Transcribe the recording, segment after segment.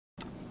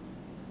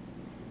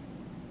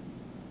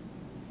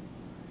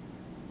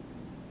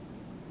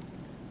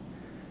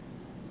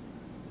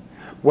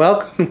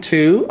Welcome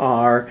to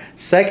our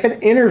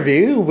second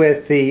interview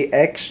with the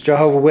Ex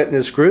Jehovah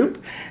Witness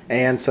group,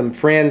 and some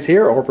friends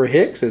here. Oprah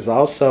Hicks is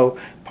also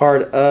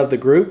part of the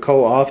group,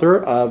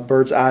 co-author of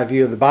Bird's Eye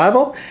View of the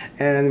Bible,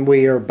 and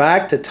we are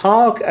back to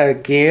talk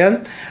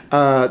again,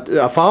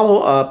 a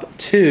follow-up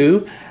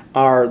to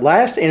our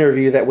last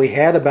interview that we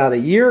had about a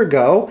year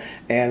ago,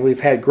 and we've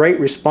had great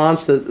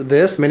response to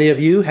this. Many of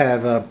you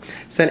have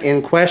sent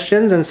in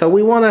questions, and so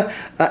we want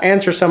to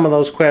answer some of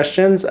those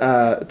questions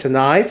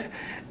tonight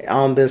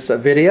on this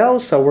video.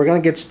 So we're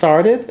going to get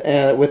started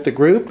with the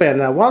group, and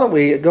why don't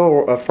we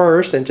go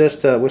first and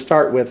just we'll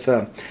start with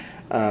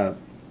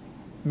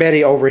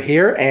Betty over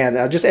here,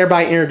 and just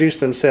everybody introduce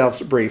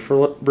themselves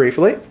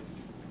briefly.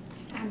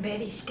 I'm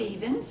Betty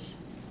Stevens.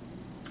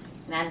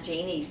 And I'm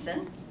Jean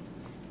Eason.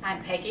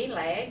 I'm Peggy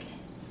Legg.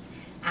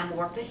 I'm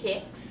Orpah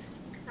Hicks.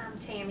 I'm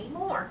Tammy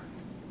Moore.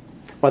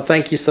 Well,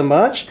 thank you so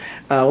much.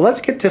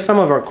 Let's get to some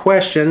of our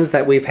questions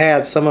that we've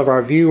had some of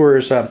our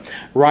viewers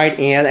write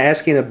in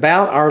asking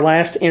about our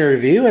last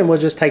interview, and we'll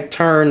just take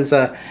turns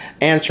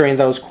answering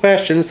those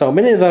questions. So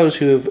many of those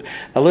who've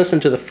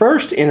listened to the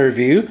first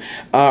interview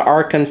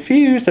are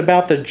confused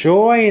about the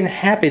joy and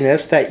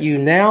happiness that you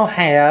now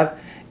have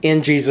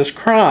in Jesus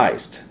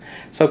Christ.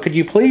 So could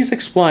you please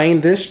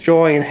explain this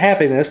joy and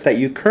happiness that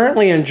you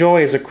currently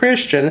enjoy as a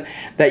Christian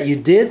that you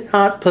did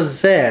not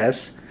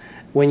possess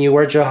when you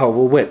were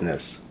Jehovah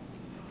Witness?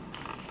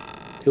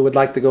 Who would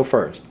like to go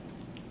first?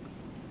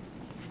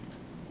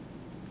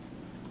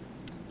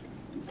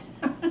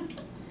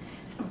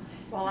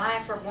 Well,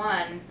 I, for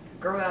one,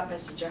 grew up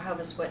as a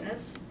Jehovah's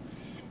Witness,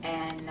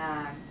 and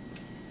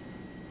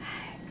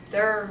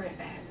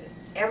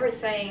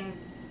everything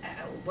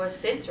was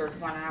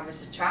censored when I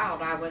was a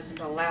child. I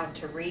wasn't allowed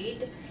to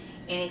read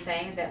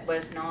anything that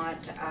was not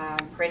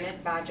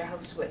printed by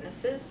Jehovah's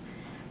Witnesses.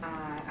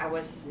 I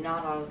was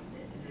not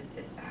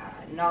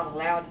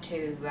allowed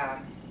to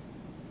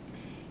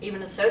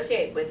even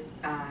associate with,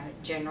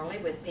 generally,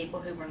 with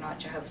people who were not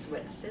Jehovah's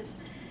Witnesses,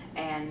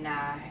 and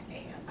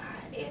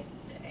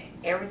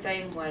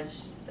everything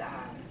was,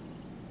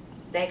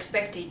 they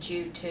expected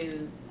you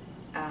to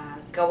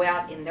go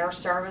out in their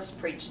service,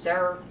 preach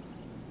their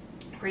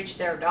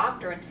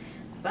doctrine,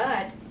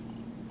 but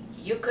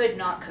you could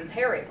not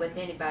compare it with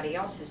anybody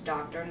else's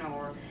doctrine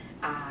or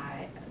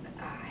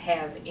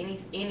have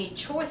any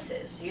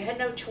choices. You had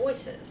no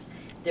choices.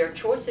 Their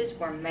choices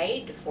were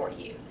made for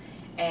you,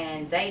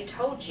 and they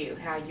told you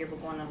how you were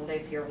going to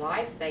live your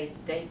life. They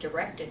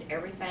directed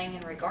everything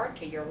in regard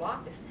to your life.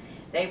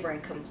 They were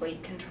in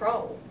complete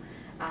control.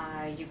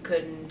 You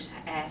couldn't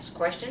ask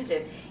questions.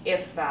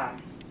 If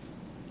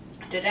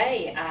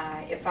today,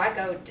 if I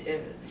go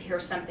to hear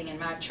something in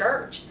my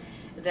church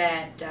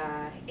that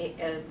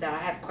that I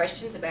have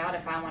questions about,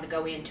 if I want to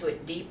go into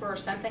it deeper or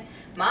something,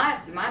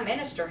 my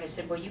minister has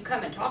said, well, you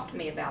come and talk to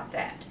me about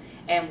that,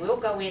 and we'll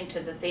go into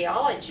the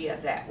theology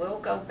of that. We'll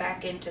go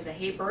back into the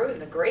Hebrew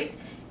and the Greek,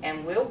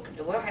 and we'll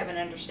have an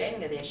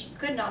understanding of this. You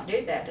could not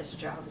do that as a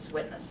Jehovah's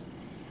Witness.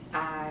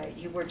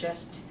 You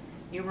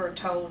were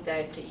told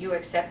that you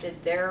accepted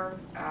their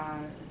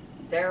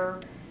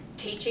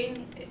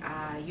teaching.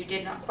 You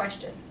did not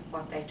question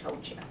what they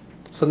told you.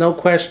 So no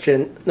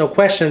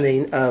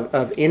questioning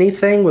of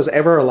anything was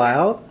ever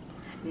allowed?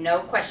 No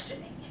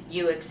questioning.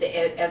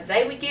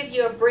 They would give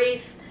you a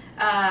brief.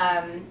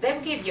 They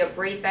would give you a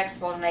brief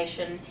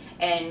explanation,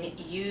 and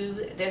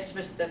this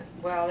was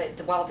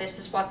this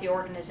is what the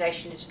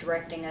organization is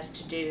directing us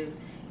to do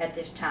at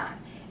this time,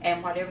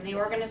 and whatever the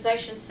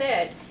organization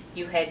said,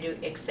 you had to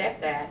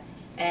accept that,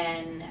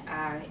 and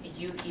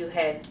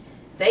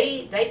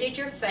they did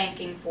your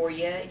thinking for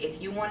you.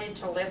 If you wanted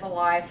to live a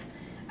life,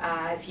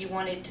 if you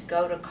wanted to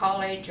go to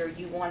college, or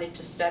you wanted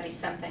to study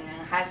something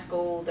in high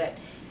school that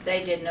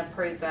they didn't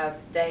approve of,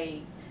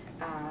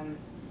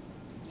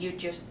 you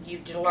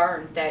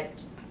learned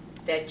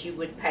that you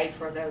would pay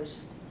for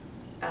those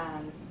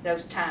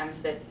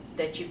times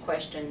that you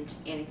questioned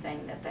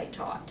anything that they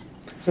taught.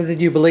 So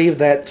did you believe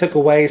that took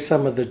away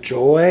some of the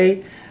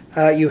joy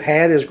you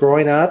had as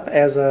growing up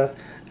as a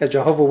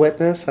Jehovah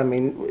Witness? I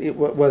mean,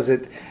 was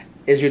it,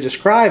 as you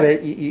describe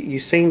it, you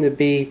seem to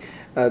be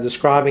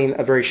describing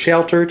a very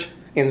sheltered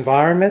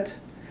environment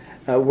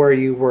where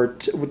you were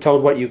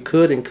told what you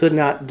could and could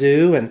not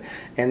do,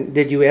 and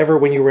did you ever,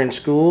 when you were in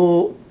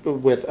school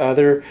with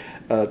other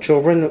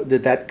children,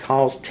 did that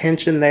cause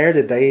tension there?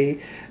 Did they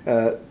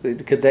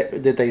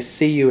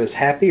see you as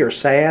happy or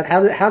sad?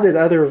 How did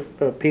other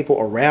people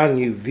around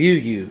you view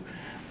you?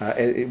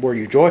 Were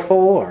you joyful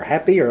or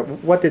happy, or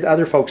what did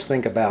other folks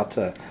think about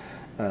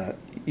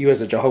you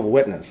as a Jehovah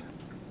Witness?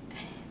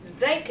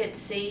 They could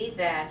see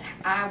that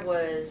I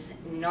was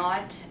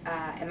not,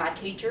 and my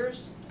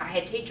teachers, I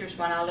had teachers,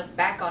 when I look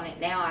back on it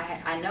now,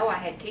 I know I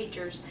had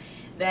teachers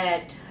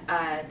that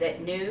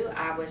knew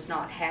I was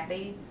not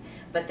happy,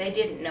 but they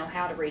didn't know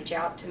how to reach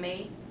out to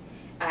me,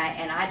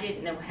 and I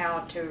didn't know how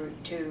to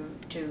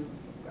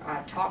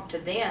talk to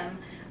them.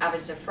 I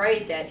was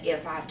afraid that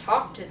if I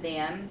talked to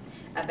them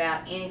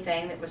about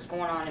anything that was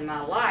going on in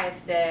my life,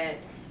 that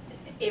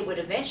it would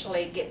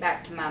eventually get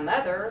back to my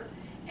mother,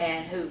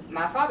 and who,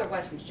 my father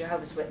wasn't a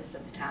Jehovah's Witness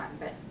at the time,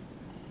 but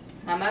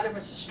my mother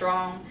was a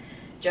strong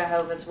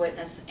Jehovah's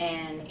Witness,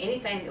 and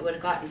anything that would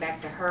have gotten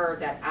back to her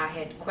that I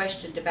had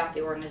questioned about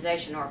the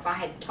organization, or if I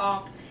had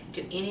talked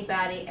to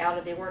anybody out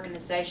of the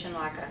organization,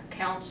 like a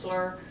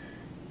counselor,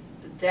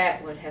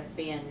 that would have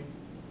been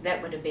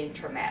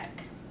traumatic.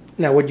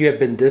 Now, would you have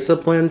been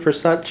disciplined for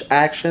such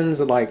actions,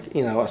 like,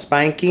 you know, a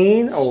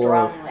spanking, or?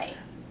 Strongly.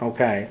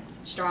 Okay.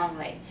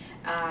 Strongly.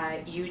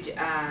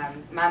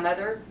 My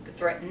mother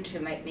threatened to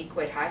make me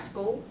quit high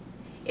school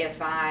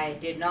if I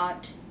did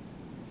not,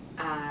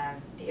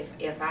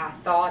 if I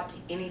thought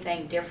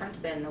anything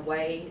different than the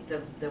way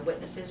the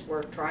witnesses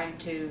were trying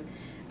to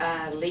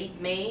lead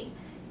me.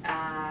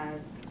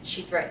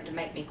 She threatened to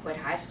make me quit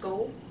high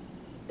school.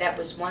 That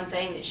was one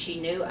thing that she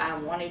knew I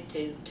wanted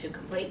to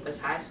complete, was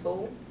high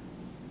school.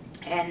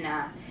 And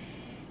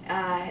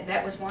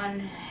that was one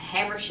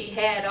hammer she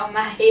had on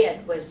my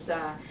head, was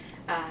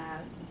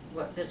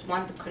this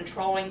one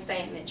controlling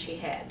thing that she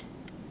had,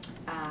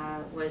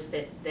 was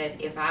that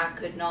if I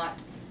could not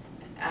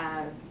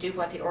do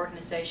what the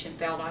organization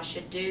felt I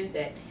should do,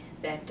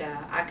 that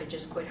I could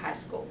just quit high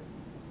school.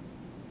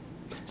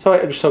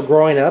 So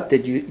growing up,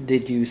 did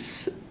you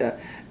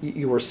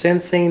you were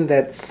sensing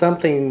that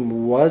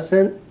something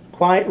wasn't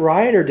quite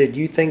right, or did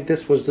you think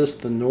this was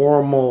just the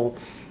normal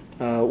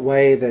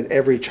way that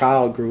every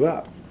child grew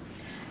up?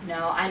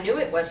 No, I knew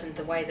it wasn't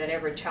the way that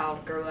every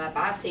child grew up.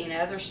 I seen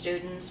other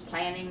students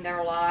planning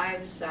their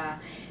lives.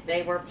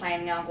 They were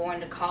planning on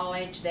going to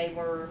college. They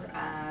were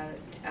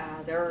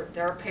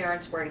their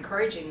parents were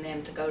encouraging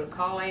them to go to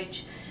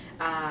college.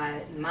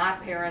 My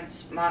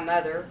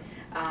mother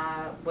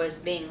was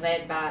being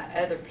led by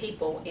other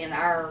people in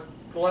our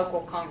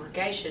local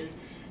congregation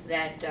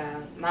that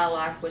my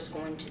life was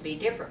going to be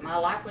different. My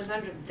life was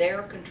under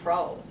their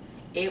control.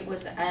 It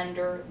was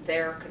under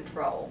their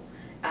control.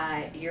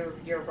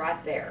 You're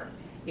right there.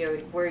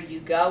 Where you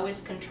go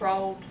is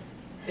controlled.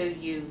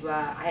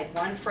 I had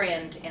one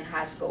friend in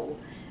high school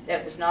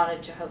that was not a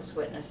Jehovah's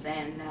Witness,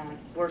 and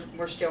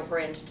we're still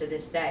friends to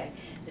this day.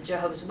 The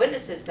Jehovah's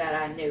Witnesses that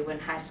I knew in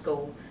high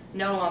school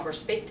no longer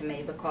speak to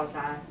me because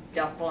I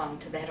don't belong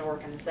to that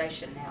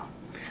organization now.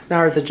 Now,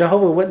 are the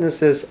Jehovah's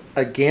Witnesses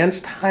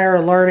against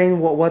higher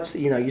learning?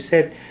 You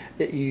said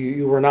that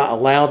you were not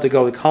allowed to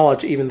go to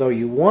college even though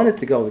you wanted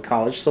to go to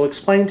college. So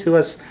explain to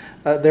us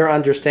their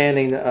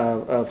understanding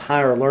of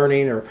higher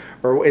learning,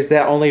 or is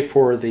that only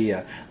for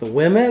the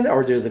women,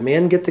 or do the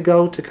men get to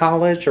go to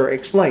college? Or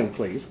explain,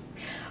 please.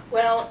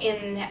 Well,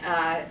 in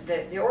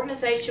the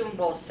organization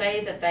will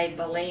say that they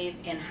believe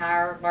in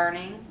higher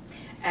learning,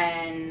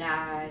 and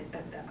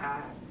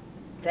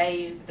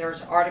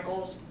there's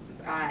articles,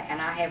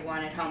 and I have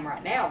one at home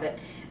right now that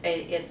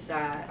it's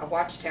a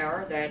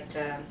watchtower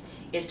that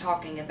is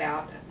talking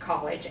about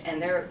college,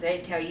 and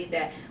they tell you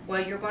that,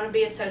 well, you're going to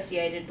be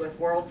associated with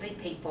worldly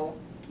people.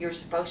 You're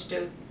supposed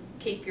to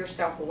keep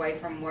yourself away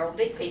from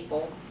worldly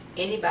people.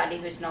 Anybody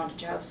who's not a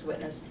Jehovah's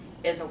Witness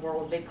is a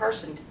worldly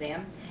person to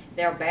them.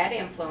 They're bad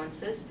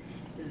influences.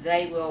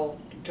 They will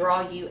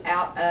draw you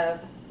out of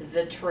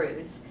the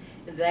truth.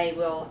 They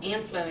will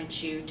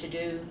influence you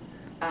to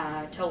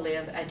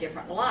live a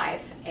different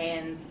life,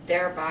 and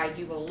thereby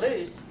you will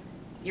lose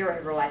your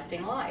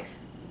everlasting life.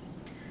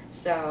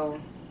 So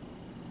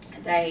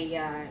they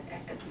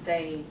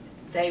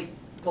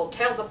will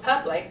tell the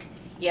public,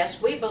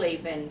 yes, we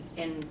believe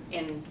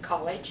in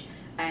college,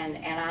 and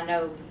I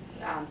know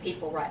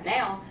people right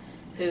now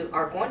who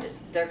are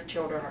their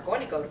children are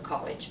going to go to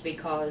college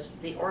because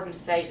the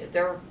organization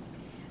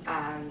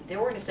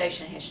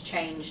has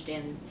changed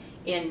in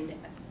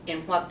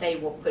what they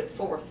will put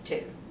forth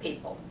to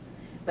people.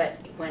 But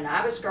when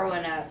I was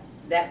growing up,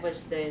 that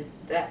was the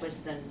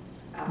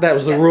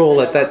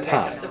rule at that time.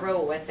 That was the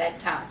rule at that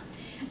time,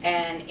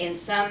 and in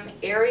some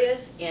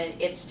areas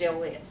it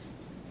still is.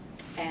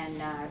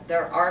 And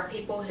there are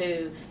people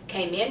who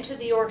came into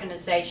the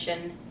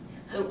organization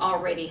who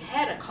already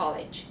had a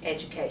college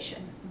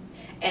education.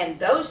 And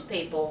those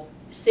people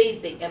see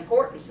the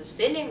importance of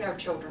sending their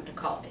children to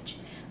college.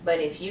 But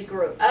if you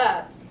grew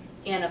up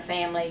in a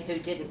family who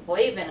didn't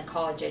believe in a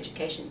college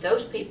education,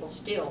 those people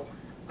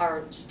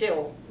are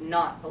still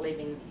not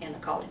believing in a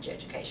college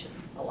education,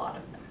 a lot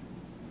of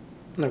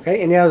them.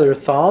 Okay, any other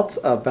thoughts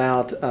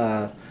about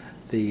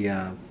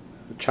the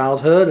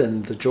childhood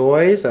and the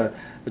joys?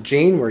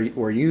 Jean,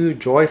 were you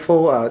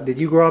joyful? Did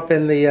you grow up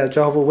in the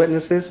Jehovah's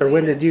Witnesses, or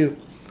when did you?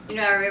 You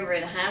know, I remember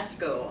in high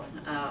school,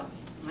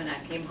 when I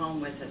came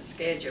home with a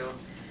schedule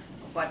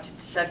of what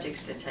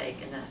subjects to take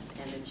in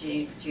the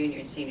junior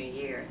and senior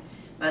year,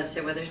 Mother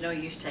said, well, there's no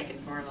use taking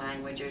foreign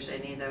languages or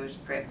any of those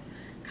prep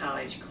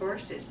college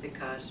courses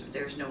because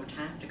there's no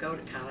time to go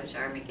to college.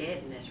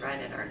 Armageddon is right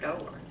at our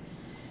door.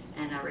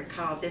 And I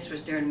recall this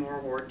was during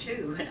World War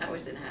II when I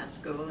was in high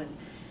school,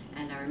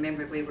 and I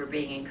remember we were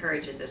being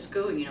encouraged at the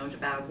school, to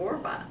buy war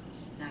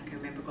bonds. And I can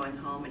remember going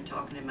home and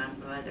talking to my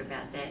mother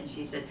about that, and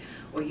she said,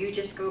 well, you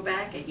just go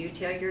back and you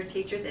tell your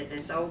teacher that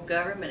this old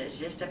government is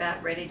just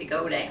about ready to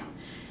go down.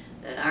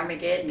 that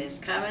Armageddon is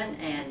coming,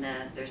 and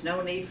there's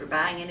no need for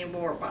buying any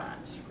more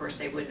bonds. Of course,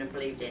 they wouldn't have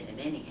believed in it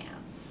anyhow.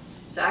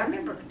 So I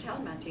remember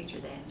telling my teacher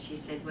that. And she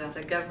said, well, if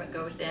the government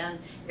goes down,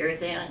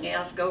 everything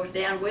else goes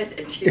down with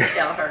it, you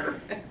tell her.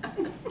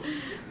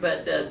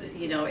 But,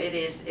 you know, it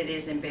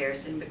is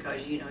embarrassing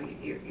because, you know,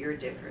 you're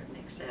different, and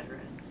et cetera.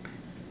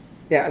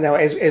 Yeah. Now,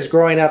 as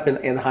growing up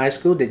in high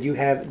school, did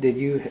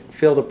you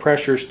feel the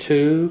pressures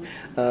too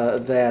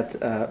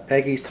that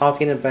Peggy's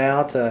talking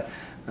about?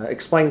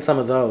 Explain some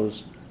of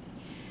those.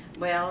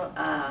 Well,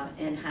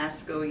 in high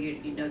school,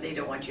 you know, they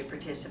don't want you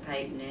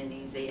participating in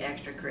any of the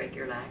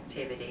extracurricular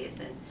activities,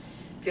 and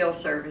field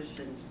service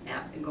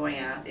and going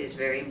out is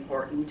very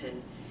important.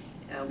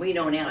 And we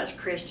know now as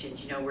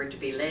Christians, you know, we're to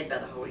be led by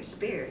the Holy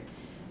Spirit.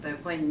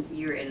 But when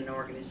you're in an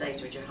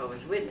organization with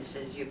Jehovah's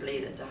Witnesses, you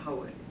believe that the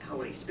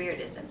Holy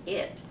Spirit is an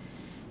it,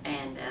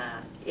 and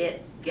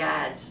it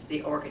guides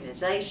the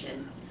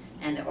organization,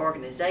 and the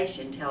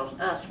organization tells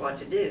us what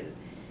to do.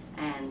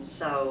 And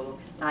so,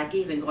 like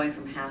even going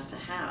from house to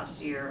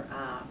house, your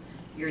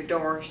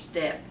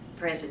doorstep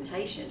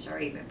presentations are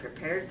even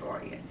prepared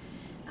for you.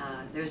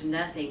 There's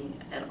nothing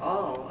at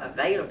all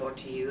available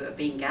to you of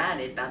being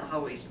guided by the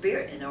Holy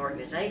Spirit in the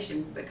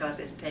organization, because,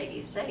 as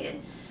Peggy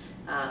said,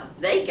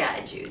 they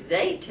guide you.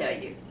 They tell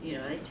you, you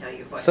know, they tell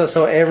you what.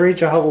 So every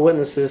Jehovah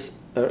Witnesses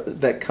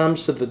that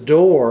comes to the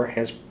door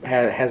has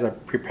a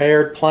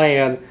prepared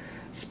plan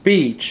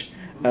speech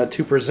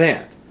to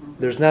present.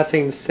 There's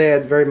nothing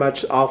said very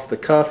much off the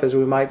cuff, as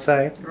we might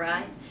say.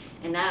 Right.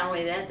 And not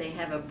only that, they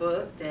have a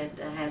book that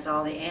has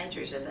all the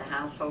answers. If the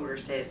householder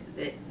says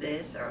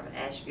this or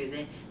asks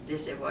you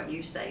this is what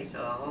you say.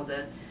 So all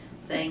the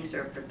things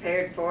are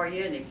prepared for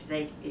you. And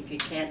if you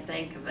can't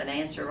think of an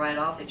answer right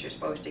off that you're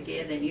supposed to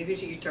give, then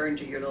you turn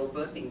to your little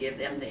book and give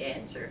them the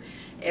answer.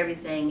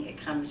 Everything, it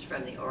comes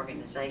from the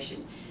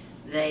organization.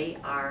 They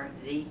are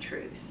the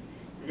truth.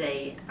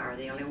 They are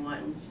the only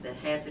ones that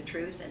have the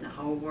truth in the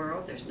whole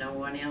world. There's no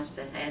one else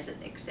that has it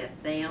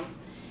except them.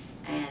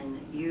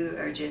 And you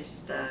are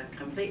just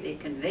completely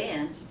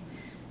convinced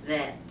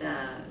that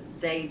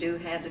they do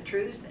have the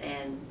truth,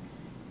 and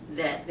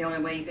that the only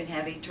way you can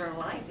have eternal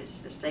life is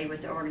to stay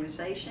with the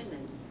organization.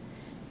 And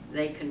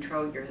they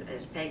control your,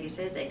 as Peggy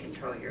says, they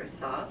control your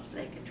thoughts,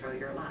 they control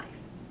your life.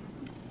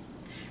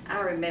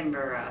 I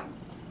remember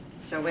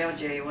so well,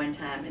 Jerry, one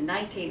time in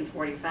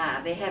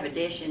 1945, they have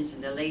additions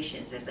and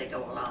deletions as they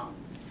go along.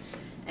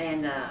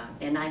 And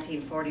in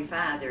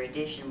 1945, their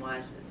addition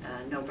was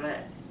no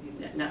blood,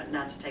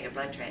 not to take a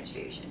blood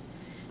transfusion.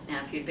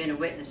 Now, if you'd been a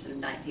witness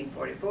in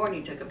 1944 and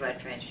you took a blood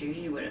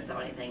transfusion, you wouldn't have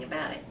thought anything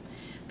about it.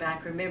 But I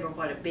can remember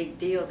what a big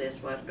deal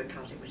this was,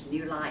 because it was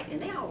new light,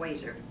 and they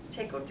always are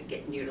tickled to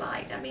get new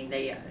light. I mean,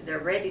 they're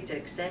ready to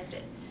accept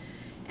it.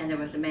 And there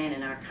was a man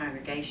in our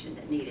congregation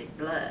that needed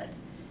blood.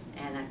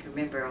 And I can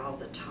remember all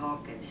the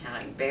talk and how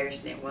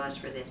embarrassing it was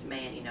for this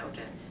man, you know,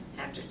 to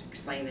have to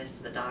explain this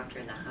to the doctor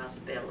in the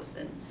hospitals.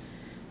 And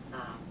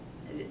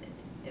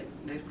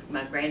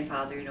my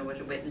grandfather, you know,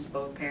 was a witness.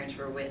 Both parents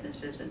were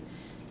witnesses. And,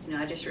 you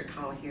know, I just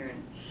recall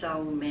hearing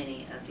so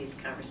many of these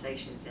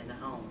conversations in the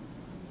home.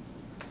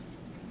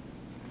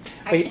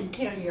 I can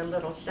tell you a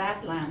little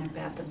sideline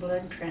about the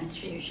blood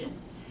transfusion.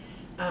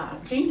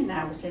 Jean and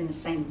I was in the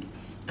same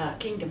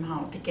Kingdom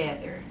Hall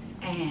together,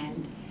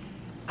 and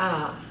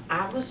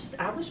I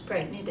was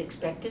pregnant,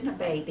 expecting a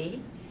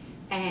baby,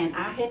 and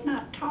I had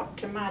not talked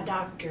to my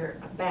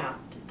doctor about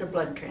the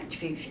blood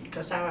transfusion,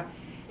 because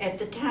at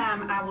the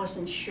time I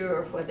wasn't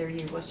sure whether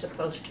you were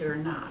supposed to or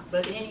not.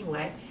 But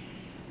anyway,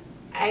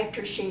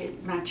 after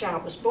my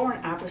child was born,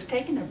 I was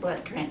taking a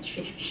blood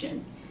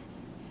transfusion,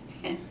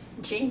 and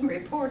Jean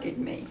reported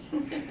me.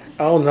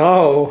 Oh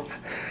no!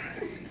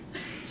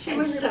 She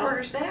wouldn't report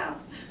herself.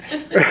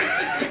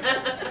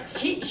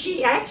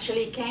 She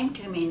actually came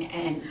to me,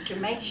 and to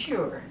make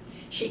sure,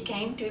 she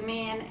came to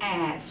me and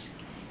asked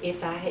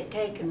if I had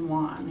taken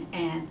one,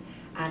 and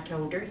I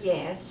told her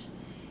yes,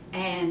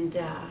 and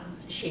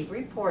she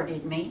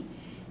reported me,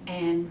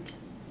 and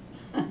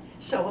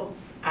so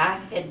I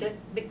had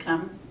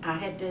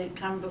to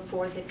come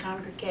before the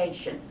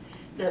congregation,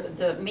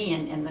 the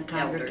men in the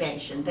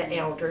congregation, the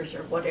elders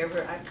or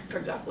whatever, I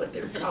forgot what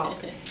they're called,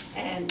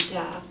 and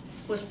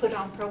was put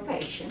on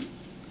probation.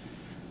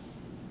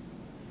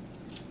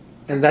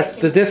 And that's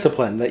the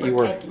discipline that you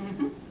were...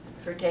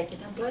 For taking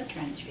a blood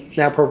transfusion.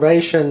 Now,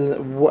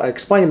 probation,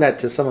 explain that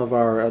to some of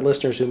our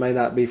listeners who may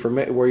not be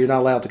familiar. Were you not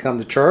allowed to come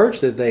to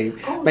church? Did they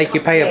make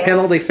you pay a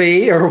penalty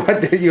fee, or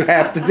what did you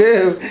have to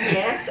do?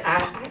 Yes,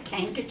 I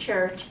came to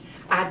church.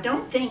 I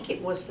don't think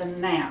it was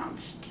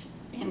announced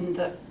in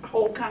the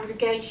whole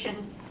congregation,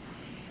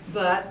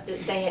 but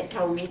they had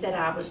told me that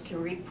I was to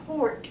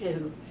report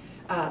to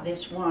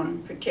this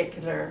one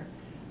particular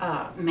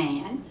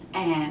man,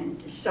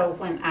 and so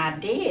when I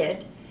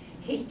did,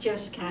 he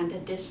just kind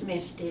of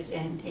dismissed it,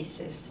 and he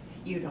says,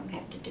 "You don't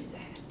have to do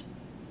that."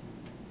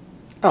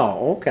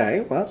 Oh,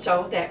 okay. Well,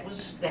 so that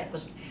was,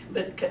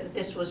 but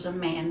this was a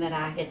man that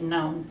I had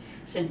known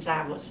since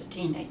I was a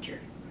teenager.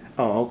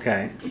 Oh,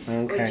 okay.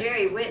 Well, Okay.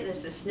 Jerry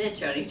witnesses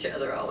snitch on each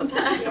other all the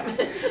time.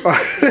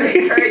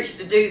 You're encouraged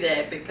to do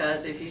that,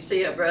 because if you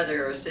see a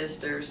brother or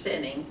sister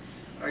sinning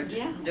or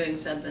Yeah. doing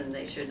something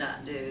they should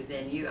not do,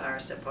 then you are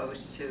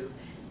supposed to,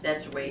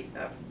 that's a way,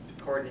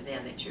 according to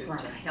them, that you're Right.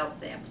 to help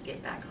them to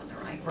get back on the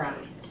right Right,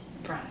 road.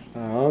 right.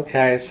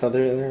 Okay, so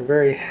they're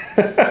very.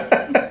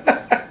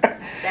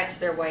 That's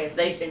their way of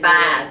They keeping the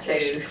spy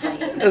organization too. clean.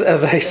 They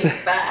They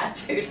spy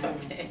too,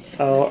 don't they?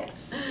 Oh,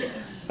 Yes,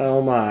 yes.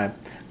 oh my.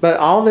 But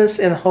all this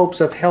in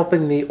hopes of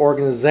helping the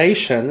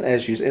organization,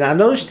 as you, and I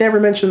noticed you never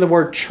mentioned the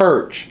word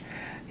church.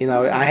 You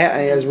know,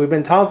 as we've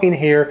been talking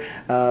here,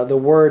 the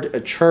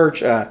word church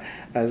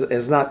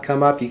has not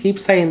come up. You keep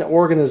saying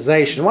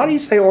organization. Why do you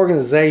say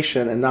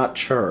organization and not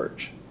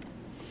church?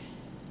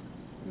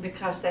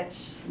 Because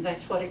that's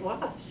what it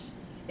was.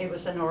 It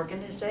was an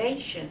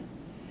organization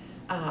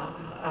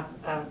of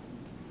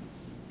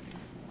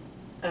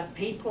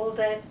people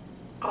that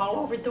all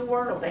over the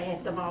world. They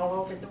had them all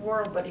over the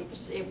world, but it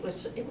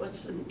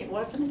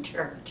wasn't a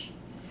church.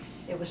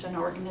 It was an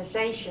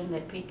organization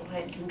that people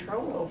had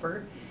control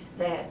over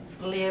that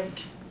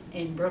lived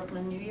in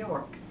Brooklyn, New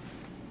York.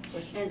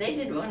 And they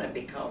didn't want to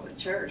be called a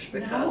church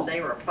because No. they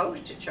were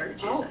opposed to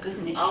churches. Oh,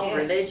 goodness, All yes.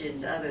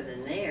 religions other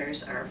than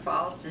theirs are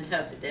false and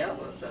of the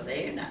devil, so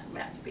they are not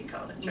about to be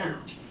called a No.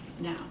 church.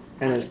 No.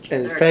 And as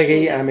They're a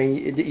Peggy, kingdom. I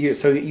mean,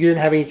 so you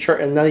didn't have any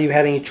church, and none of you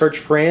had any church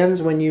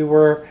friends when you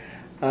were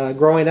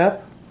growing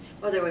up?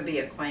 Well, there would be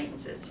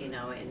acquaintances, you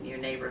know, in your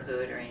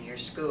neighborhood or in your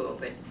school,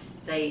 but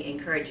they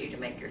encourage you to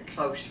make your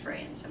close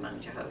friends among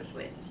Jehovah's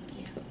Witnesses.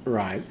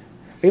 Right.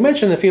 You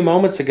mentioned a few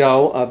moments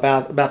ago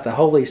about the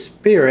Holy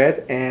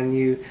Spirit, and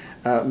you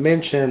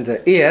mentioned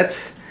it.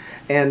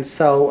 And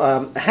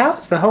so, how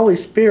is the Holy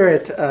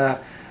Spirit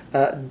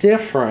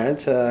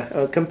different?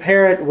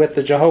 Compare it with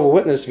the Jehovah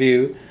Witness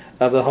view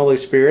of the Holy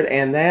Spirit,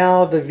 and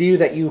now the view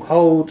that you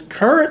hold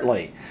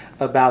currently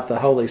about the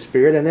Holy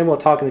Spirit. And then we'll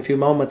talk in a few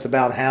moments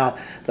about how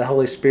the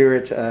Holy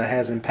Spirit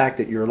has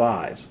impacted your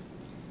lives.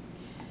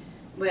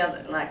 Well,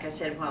 like I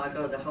said a while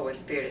ago, the Holy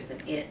Spirit is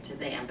an it to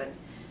them, but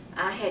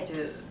I had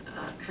to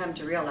come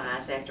to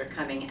realize after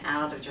coming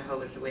out of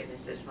Jehovah's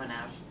Witnesses when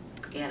I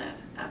began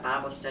a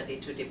Bible study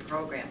to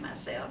deprogram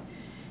myself,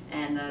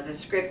 and the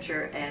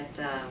scripture at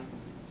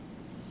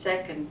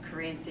 1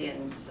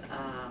 Corinthians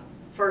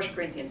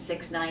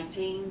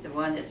 6:19, the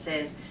one that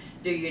says,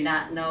 "Do you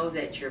not know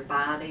that your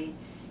body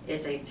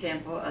is a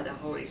temple of the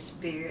Holy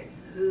Spirit,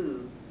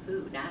 who,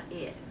 not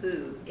it,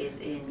 who is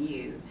in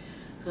you,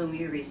 whom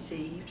you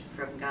received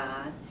from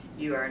God?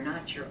 You are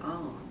not your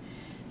own."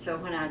 So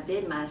when I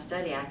did my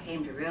study, I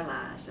came to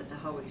realize that the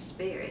Holy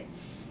Spirit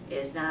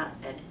is not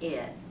an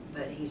it,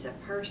 but he's a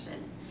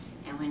person.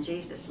 And when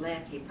Jesus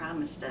left, he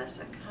promised us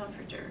a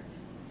comforter.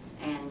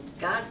 And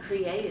God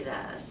created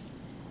us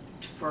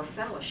for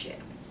fellowship.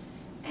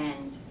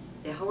 And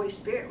the Holy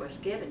Spirit was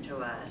given to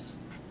us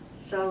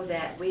so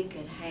that we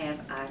could have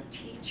our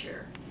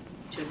teacher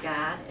to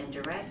guide and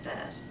direct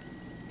us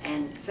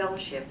and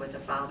fellowship with the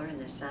Father and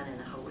the Son and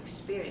the Holy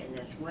Spirit in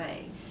this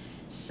way.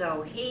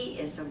 So he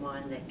is the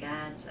one that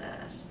guides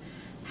us.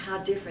 How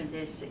different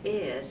this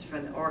is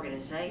from the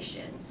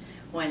organization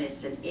when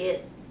it's an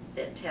it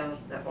that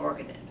tells the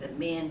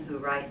men who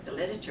write the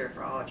literature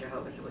for all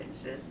Jehovah's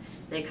Witnesses,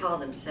 they call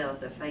themselves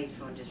the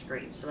faithful and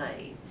discreet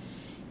slave.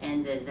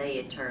 And then they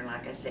in turn,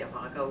 like I said a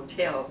while ago,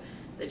 tell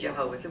the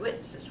Jehovah's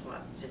Witnesses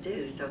what to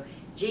do. So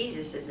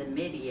Jesus is a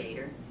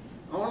mediator.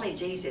 Only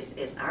Jesus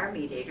is our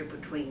mediator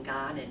between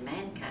God and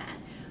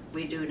mankind.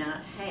 We do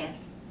not have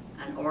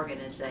an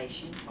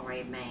organization or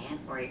a man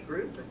or a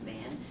group of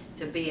men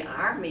to be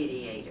our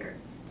mediator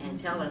and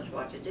tell us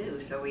what to do.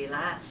 So we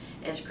rely,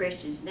 as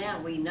Christians now,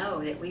 we know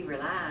that we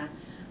rely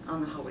on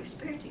the Holy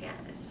Spirit to guide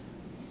us.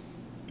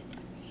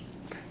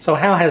 So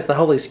how has the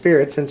Holy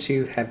Spirit, since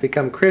you have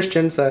become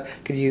Christians,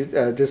 could you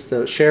just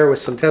share with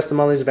some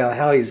testimonies about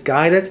how he's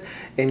guided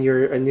in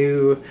your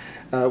new,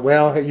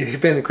 well,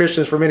 you've been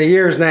Christians for many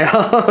years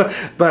now,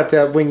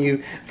 but when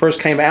you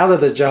first came out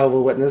of the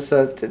Jehovah Witness,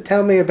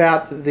 tell me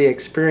about the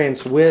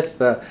experience with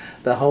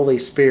the Holy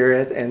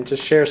Spirit, and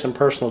just share some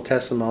personal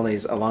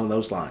testimonies along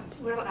those lines.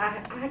 Well,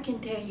 I can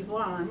tell you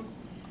one.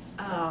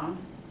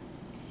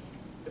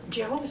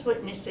 Jehovah's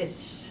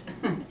Witnesses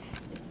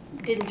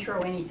didn't throw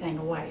anything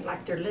away,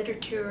 like their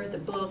literature, the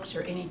books,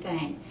 or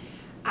anything.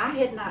 I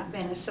had not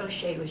been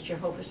associated with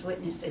Jehovah's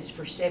Witnesses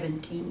for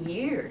 17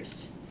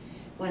 years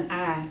when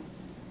I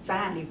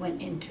finally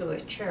went into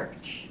a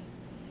church.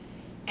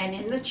 And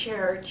in the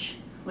church,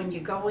 when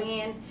you go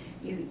in,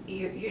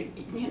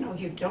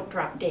 you don't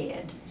drop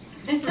dead.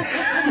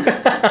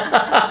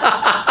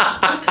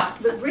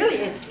 But really,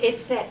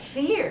 it's that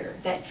fear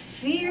that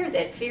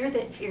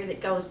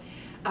goes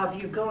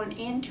of you going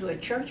into a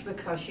church,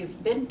 because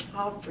you've been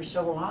taught for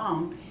so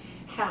long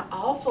how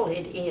awful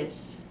it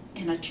is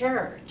in a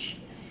church.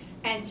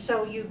 And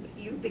so you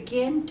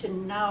begin to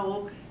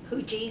know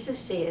who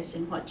Jesus is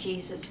and what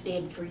Jesus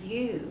did for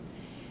you.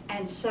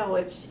 And so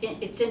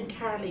it's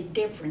entirely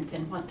different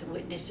than what the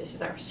witnesses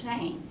are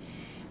saying.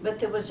 But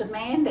there was a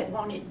man that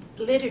wanted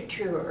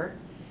literature.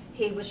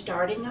 he was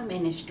starting a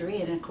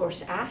ministry, and of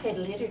course I had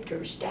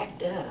literature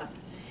stacked up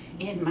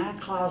in my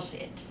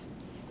closet.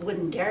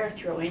 Wouldn't dare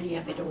throw any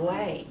of it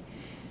away.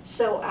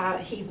 So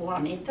he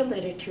wanted the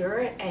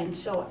literature, and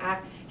so I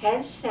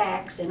had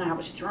sacks, and I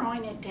was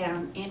throwing it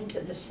down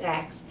into the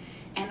sacks,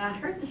 and I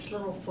heard this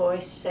little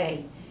voice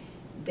say,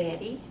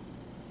 "Betty,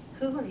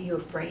 who are you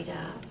afraid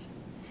of?"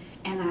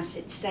 And I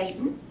said,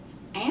 "Satan,"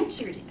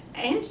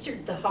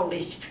 answered the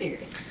Holy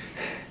Spirit.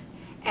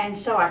 And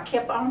so I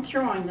kept on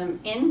throwing them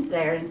in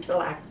there until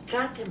I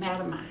got them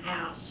out of my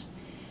house.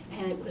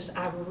 And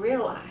I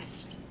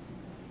realized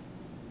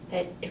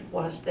that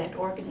that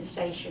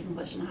organization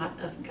was not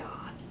of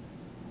God.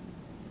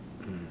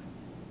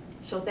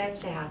 So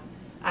that's how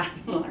I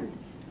learned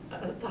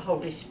the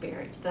Holy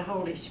Spirit. The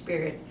Holy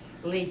Spirit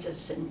leads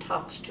us and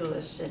talks to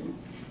us, and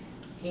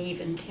he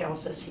even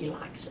tells us he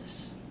likes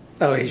us.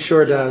 Oh, he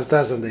sure does,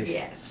 doesn't he?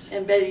 Yes.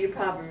 And Betty, you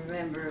probably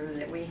remember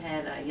that we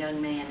had a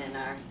young man in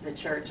the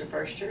church, the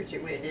first church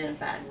that we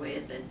identified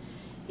with, and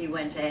he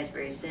went to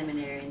Asbury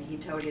Seminary, and he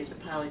told his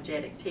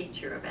apologetic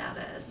teacher about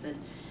us. And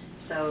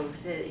so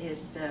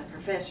his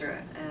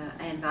professor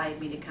invited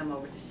me to come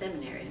over to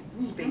seminary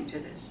and speak to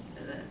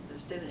the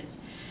students.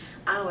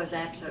 I was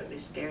absolutely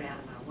scared out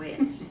of my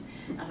wits.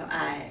 I thought,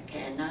 I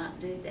cannot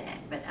do that.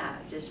 But I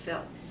just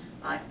felt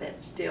like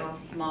that still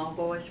small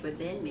voice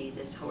within me,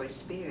 this Holy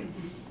Spirit.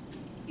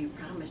 You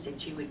promised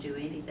that you would do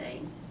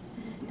anything.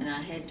 And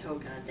I had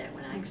told God that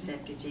when I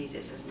accepted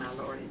Jesus as my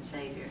Lord and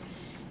Savior.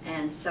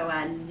 And so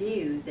I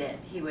knew that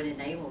he would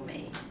enable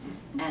me.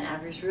 And I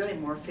was really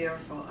more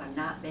fearful of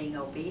not being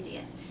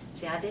obedient.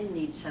 See, I didn't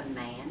need some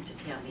man to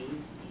tell me,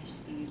 yes,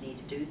 you need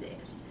to do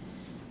this.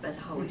 But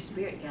the Holy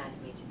Spirit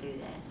guided me to do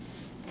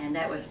that. And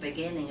that was the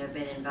beginning of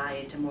being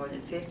invited to more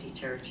than 50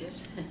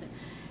 churches.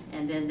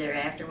 And then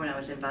thereafter, when I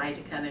was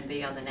invited to come and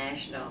be on the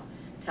national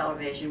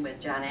television with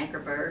John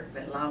Ankerberg,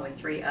 but along with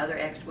 3 other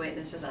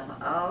ex-witnesses, I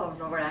thought, oh,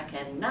 Lord, I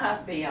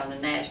cannot be on the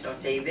national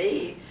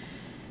TV.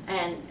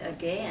 And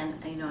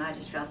again, you know, I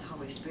just felt the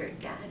Holy Spirit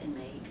guiding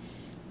me.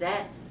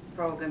 That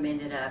program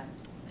ended up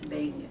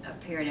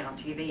appearing on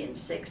TV in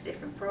 6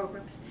 different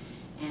programs,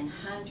 and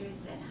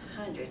hundreds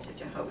of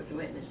Jehovah's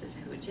Witnesses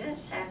who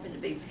just happened to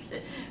be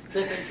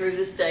flipping through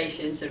the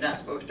stations. They're not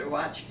supposed to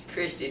watch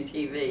Christian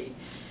TV.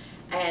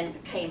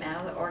 And came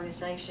out of the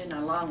organization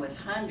along with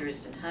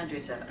hundreds and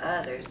hundreds of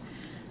others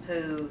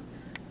who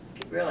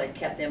really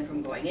kept them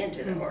from going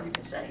into the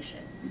organization.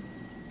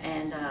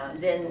 And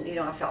then, you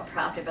know, I felt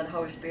prompted by the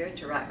Holy Spirit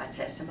to write my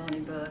testimony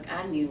book.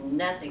 I knew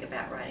nothing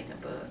about writing a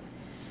book,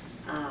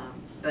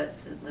 but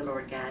the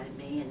Lord guided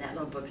me, and that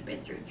little book's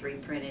been through 3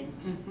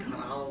 printings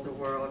all over the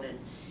world, and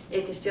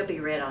it can still be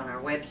read on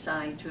our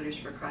website,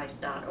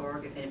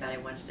 tutorsforchrist.org, if anybody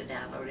wants to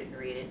download it and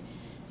read it.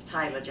 It's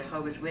titled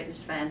Jehovah's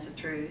Witness Finds the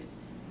Truth.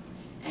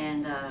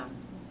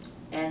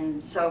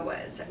 And so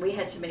we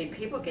had so many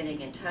people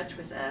getting in touch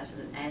with us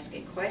and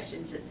asking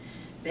questions that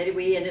Betty,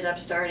 we ended up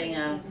starting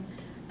a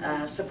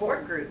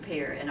support group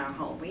here in our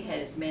home. We had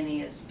as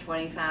many as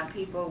 25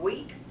 people a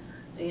week,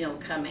 you know,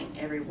 coming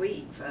every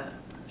week for a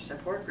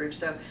support group.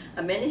 So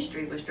a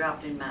ministry was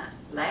dropped in my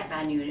lap.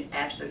 I knew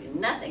absolutely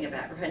nothing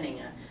about running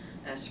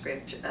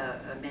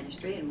a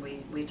ministry, and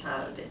we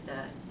titled it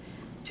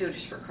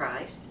Tutors for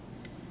Christ.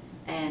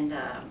 And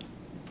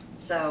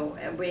so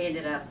we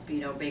ended up,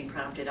 you know, being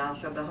prompted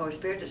also by the Holy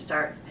Spirit to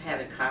start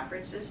having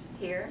conferences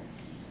here,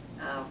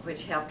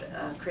 which helped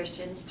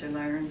Christians to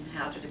learn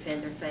how to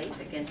defend their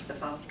faith against the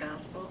false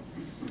gospel.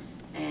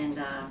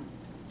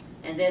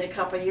 And then a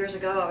couple of years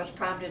ago, I was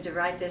prompted to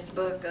write this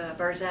book,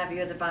 Bird's Eye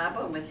View of the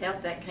Bible, and with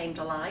help that came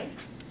to life.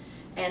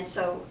 And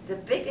so the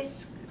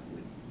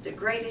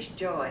greatest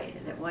joy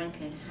that one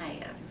can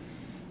have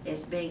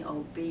is being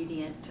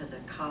obedient to the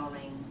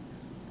calling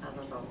of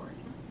the Lord.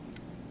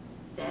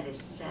 That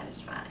is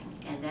satisfying,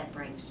 and that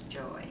brings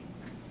joy.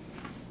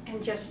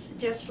 And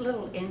just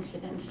little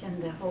incidents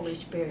in the Holy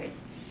Spirit.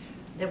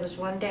 There was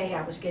one day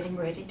I was getting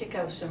ready to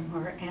go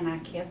somewhere, and I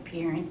kept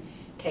hearing,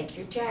 "Take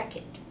your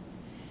jacket."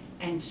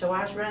 And so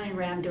I was running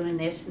around doing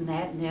this and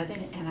that and the other,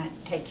 and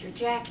I'd take your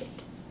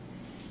jacket.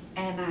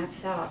 And I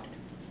thought,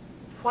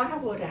 why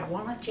would I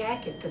want a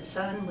jacket? The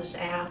sun was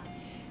out.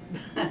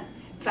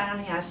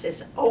 Finally I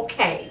says,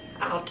 okay,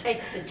 I'll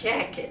take the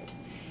jacket.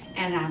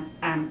 And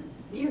I'm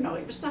you know,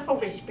 it was the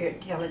Holy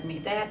Spirit telling me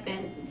that,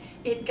 and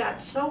it got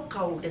so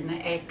cold in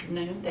the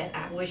afternoon that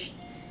I wished,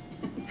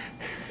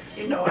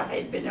 you know, I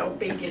had been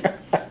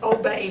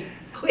obeyed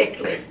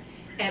quickly.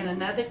 And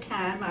another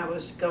time I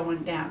was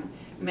going down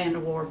Man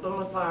of War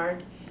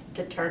Boulevard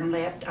to turn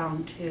left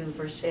onto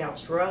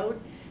Versailles Road,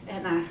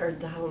 and I heard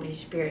the Holy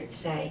Spirit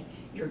say,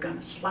 "You're going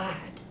to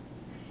slide."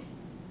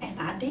 And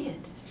I did.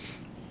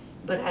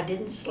 But I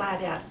didn't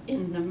slide out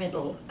in the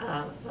middle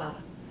of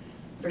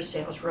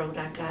Versailles Road.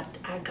 I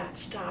got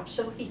stopped.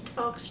 So he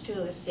talks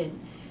to us in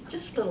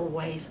just little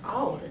ways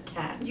all the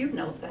time. You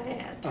know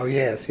that. Oh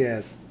yes,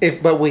 yes.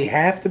 But we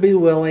have to be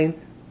willing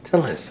to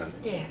listen.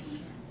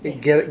 Yes.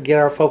 Get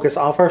our focus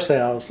off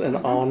ourselves and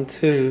on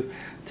to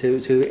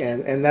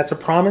and that's a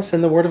promise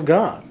in the Word of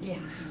God. Yes.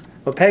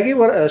 Well, Peggy,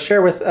 what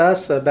share with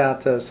us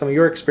about some of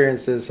your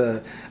experiences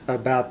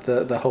about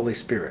the Holy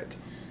Spirit?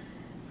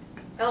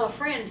 Well, a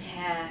friend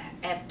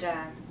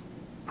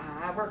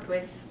I worked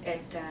with at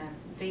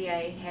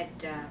VA had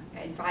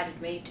invited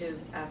me to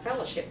a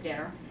fellowship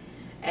dinner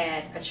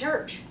at a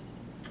church,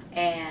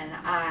 and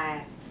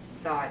I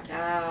thought,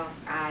 oh,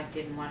 I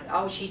didn't want to.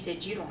 Oh, she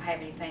said, you don't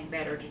have anything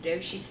better to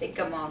do. She said,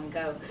 come on and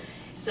go.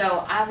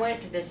 So I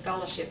went to this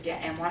fellowship dinner,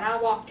 and when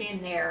I walked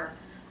in there,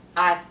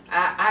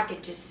 I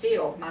could just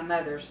feel my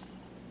mother's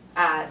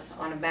eyes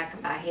on the back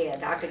of my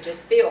head. I could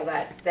just feel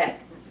that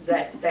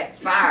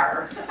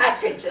fire. I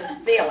could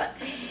just feel it.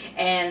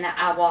 And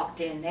I walked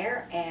in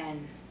there,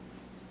 and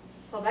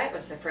well, that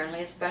was the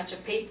friendliest bunch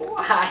of people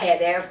I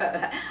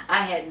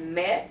had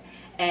met,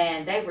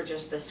 and they were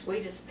just the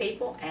sweetest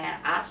people. And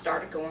I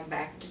started going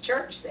back to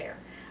church there.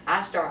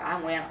 I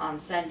went on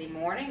Sunday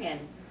morning,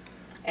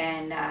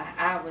 and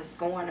I was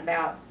going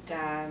about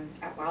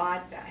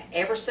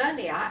every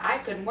Sunday. I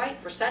couldn't wait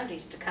for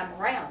Sundays to come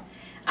around.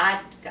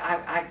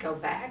 I'd go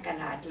back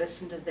and I'd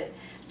listen to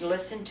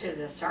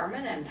the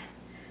sermon, and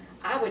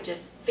I would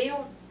just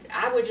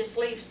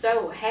leave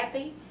so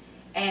happy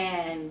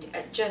and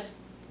just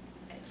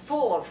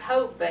full of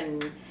hope,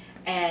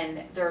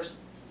 and there's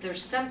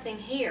something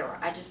here.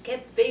 I just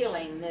kept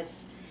feeling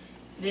this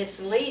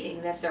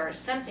leading, that there is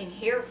something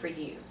here for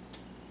you.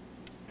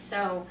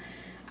 So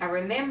I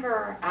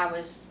remember I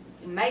was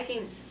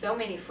making so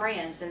many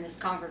friends in this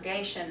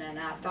congregation, and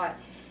I thought,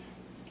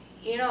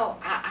 you know,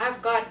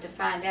 I've got to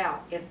find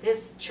out if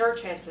this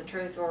church has the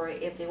truth or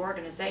if the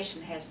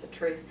organization has the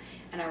truth.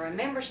 And I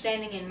remember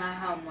standing in my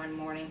home one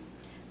morning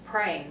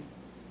praying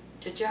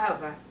to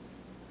Jehovah,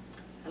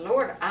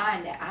 Lord,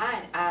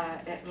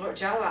 Lord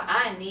Jehovah,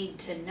 I need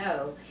to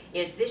know,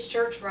 is this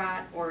church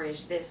right, or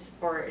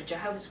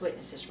Jehovah's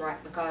Witnesses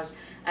right? Because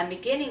I'm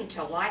beginning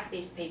to like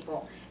these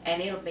people,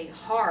 and it'll be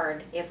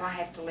hard if I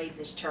have to leave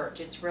this church.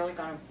 It's really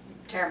going to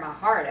tear my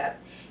heart up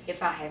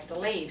if I have to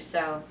leave.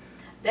 So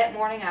that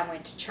morning I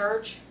went to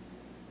church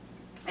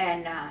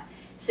and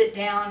sit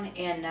down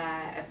in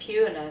a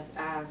pew, and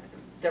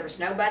there was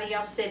nobody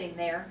else sitting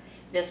there.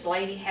 This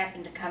lady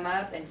happened to come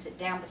up and sit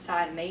down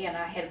beside me, and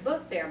I had a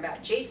book there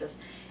about Jesus.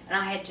 And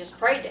I had just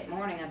prayed that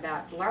morning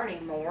about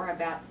learning more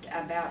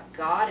about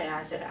God, and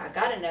I said, I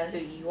got to know who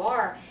you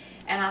are.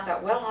 And I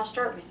thought, well, I'll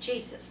start with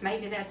Jesus.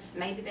 Maybe that's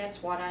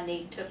what I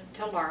need to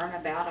learn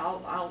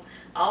about.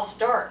 I'll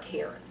start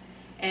here.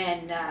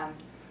 And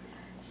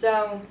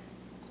so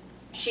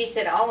she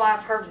said, oh,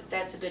 I've heard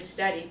that's a good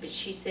study, but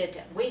she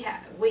said, we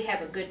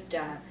have a good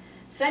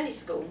Sunday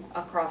school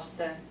across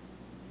the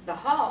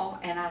hall.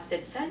 And I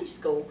said, Sunday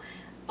school?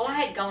 Well, I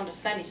had gone to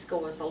Sunday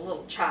school as a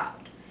little child.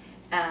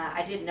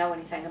 I didn't know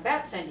anything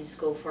about Sunday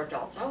school for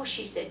adults. Oh,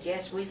 she said,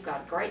 yes, we've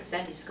got a great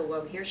Sunday school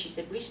over here. She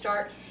said, we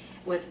start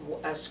with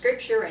a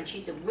scripture, and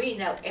she said, we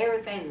know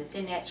everything that's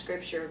in that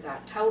scripture, the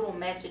total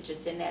message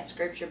that's in that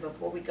scripture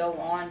before we go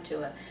on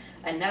to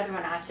another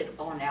one. I said,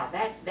 oh, now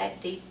that's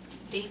that deep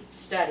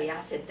study.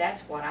 I said,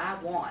 that's what I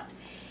want.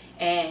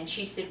 And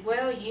she said,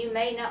 well, you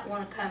may not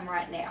want to come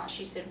right now.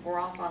 She said, we're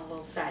off on a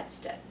little side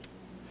study.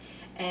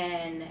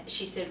 And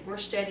she said, we're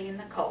studying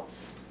the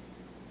cults.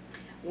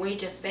 We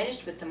just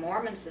finished with the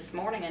Mormons this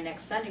morning, and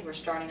next Sunday we're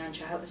starting on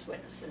Jehovah's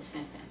Witnesses.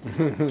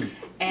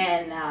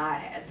 And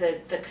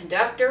the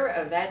conductor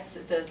of that,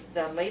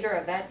 the leader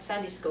of that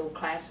Sunday school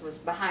class was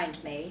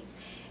behind me,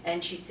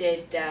 and she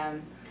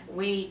said,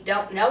 we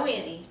don't know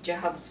any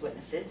Jehovah's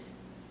Witnesses.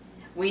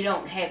 We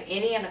don't have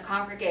any in the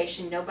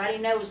congregation. Nobody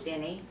knows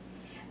any.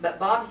 But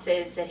Bob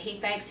says that he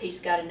thinks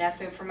he's got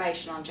enough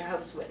information on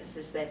Jehovah's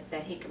Witnesses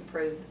that he can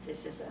prove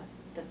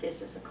that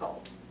this is a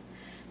cult.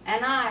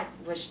 And I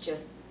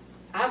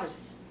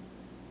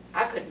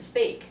couldn't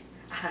speak.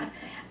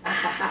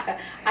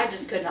 I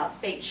just could not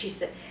speak. She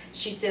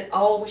said,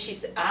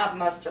 I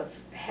must have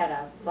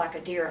had like a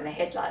deer in a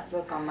headlight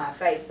look on my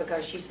face,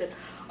 because she said,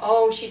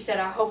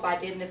 I hope I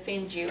didn't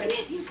offend you in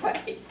any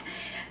way.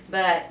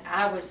 But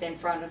I was in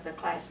front of the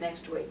class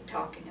next week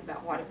talking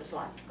about what it was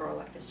like to grow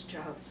up as a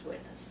Jehovah's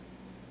Witness.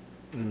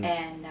 Mm.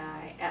 And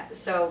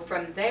so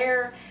from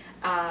there,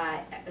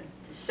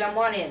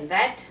 someone in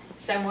that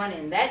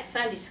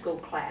Sunday school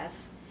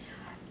class,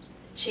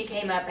 she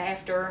came up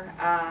after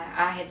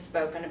I had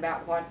spoken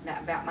about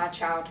my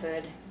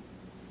childhood,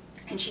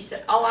 and she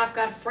said, oh, I've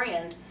got a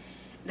friend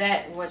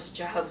that was a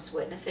Jehovah's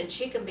Witness, and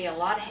she can be a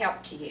lot of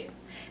help to you.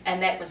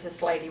 And that was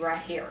this lady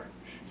right here.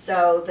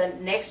 So the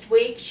next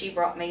week she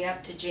brought me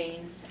up to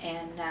Jean's,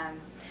 and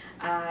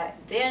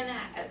then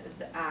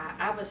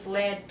I was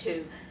led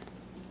to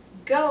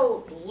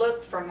go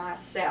look for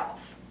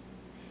myself,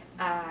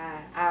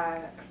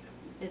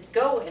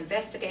 go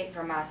investigate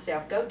for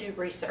myself, go do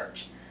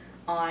research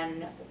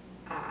on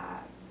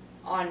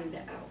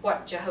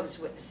what Jehovah's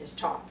Witnesses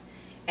taught.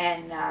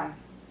 And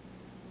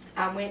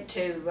I went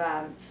to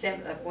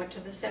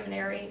the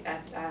seminary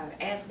at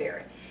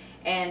Asbury,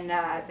 and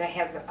they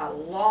have a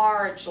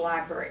large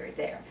library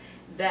there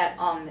that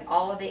on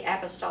all of the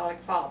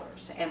apostolic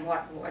fathers and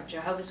what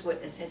Jehovah's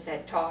Witnesses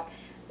had taught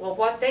Well,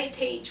 what they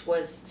teach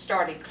was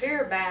started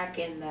clear back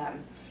in the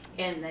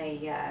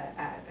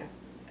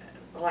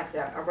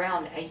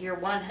around a year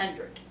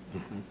 100,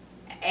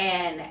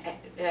 and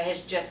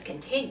has just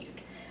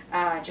continued.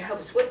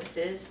 Jehovah's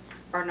Witnesses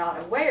are not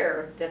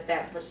aware that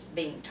that was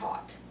being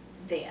taught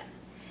then,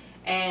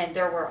 and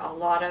there were a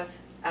lot of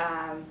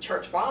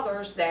church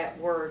fathers that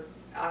were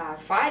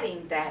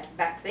fighting that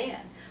back then.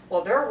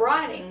 Well, their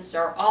writings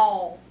are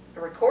all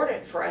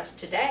recorded for us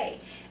today.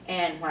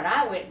 And when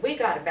I went, we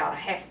got about a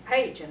half a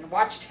page in the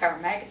Watchtower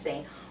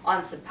magazine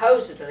on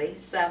supposedly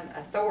some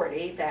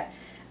authority that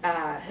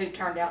who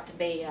turned out to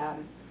be,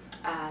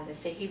 they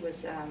say he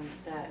was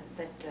the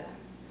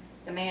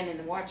man in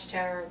the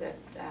Watchtower that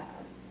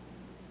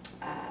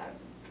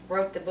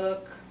wrote the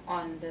book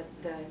on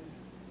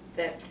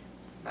that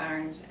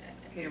Barnes,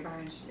 Peter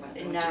Barnes.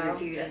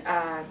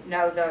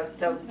 no,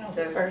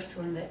 The first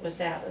one that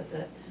was out of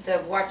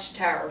the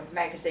Watchtower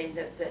magazine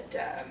that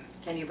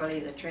Can you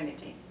believe the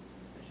Trinity?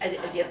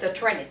 the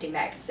Trinity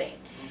magazine.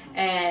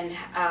 And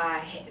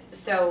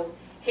so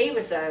he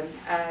was a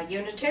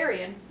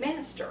Unitarian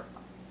minister.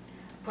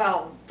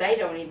 Well, they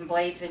don't even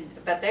believe in,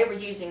 but they were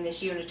using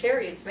this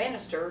Unitarian's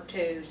minister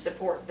to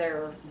support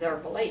their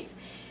belief.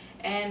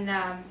 And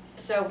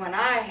so when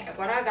I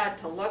got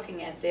to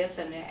looking at this,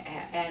 and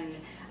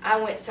I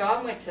went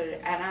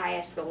to, and I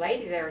asked the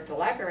lady there at the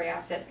library, I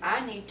said,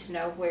 I need to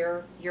know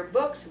where your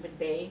books would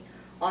be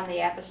on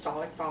the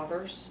Apostolic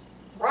Fathers'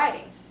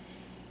 writings.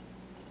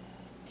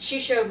 She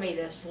showed me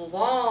this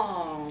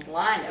long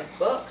line of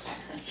books,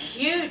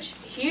 huge.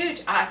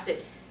 I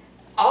said,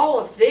 all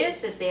of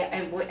this is there,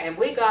 and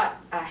we got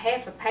a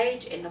half a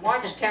page in the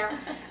Watchtower.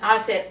 I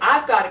said,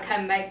 I've got to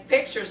come make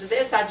pictures of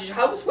this.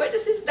 Jehovah's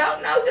Witnesses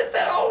don't know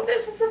that all of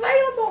this is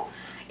available.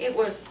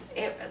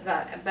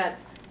 But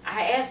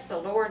I asked the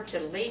Lord to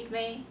lead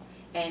me,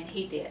 and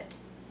He did.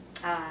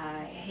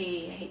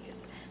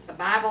 The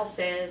Bible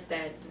says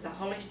that the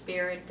Holy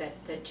Spirit,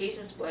 that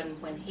Jesus,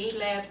 when He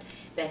left,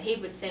 that He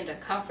would send a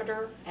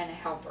comforter and a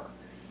helper.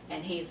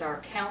 And He's our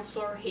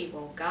counselor. He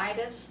will guide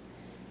us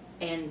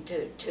and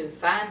to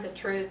find the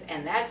truth.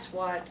 And that's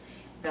what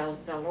the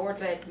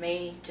Lord led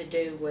me to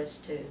do,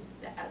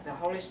 the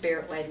Holy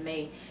Spirit led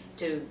me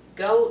to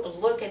go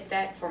look at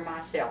that for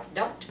myself.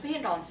 Don't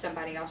depend on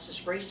somebody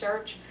else's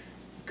research.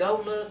 Go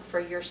look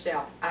for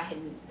yourself.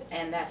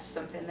 And that's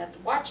something that the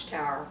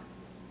Watchtower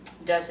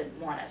doesn't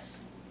want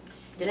us.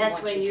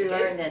 That's when you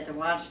learned that the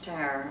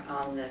Watchtower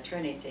on the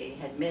Trinity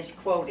had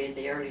misquoted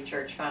the early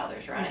church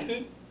fathers,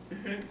 right?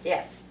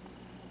 Yes.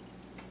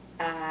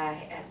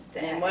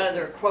 And one of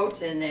their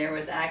quotes in there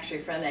was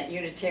actually from that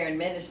Unitarian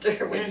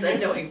minister, which they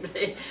know,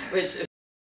 which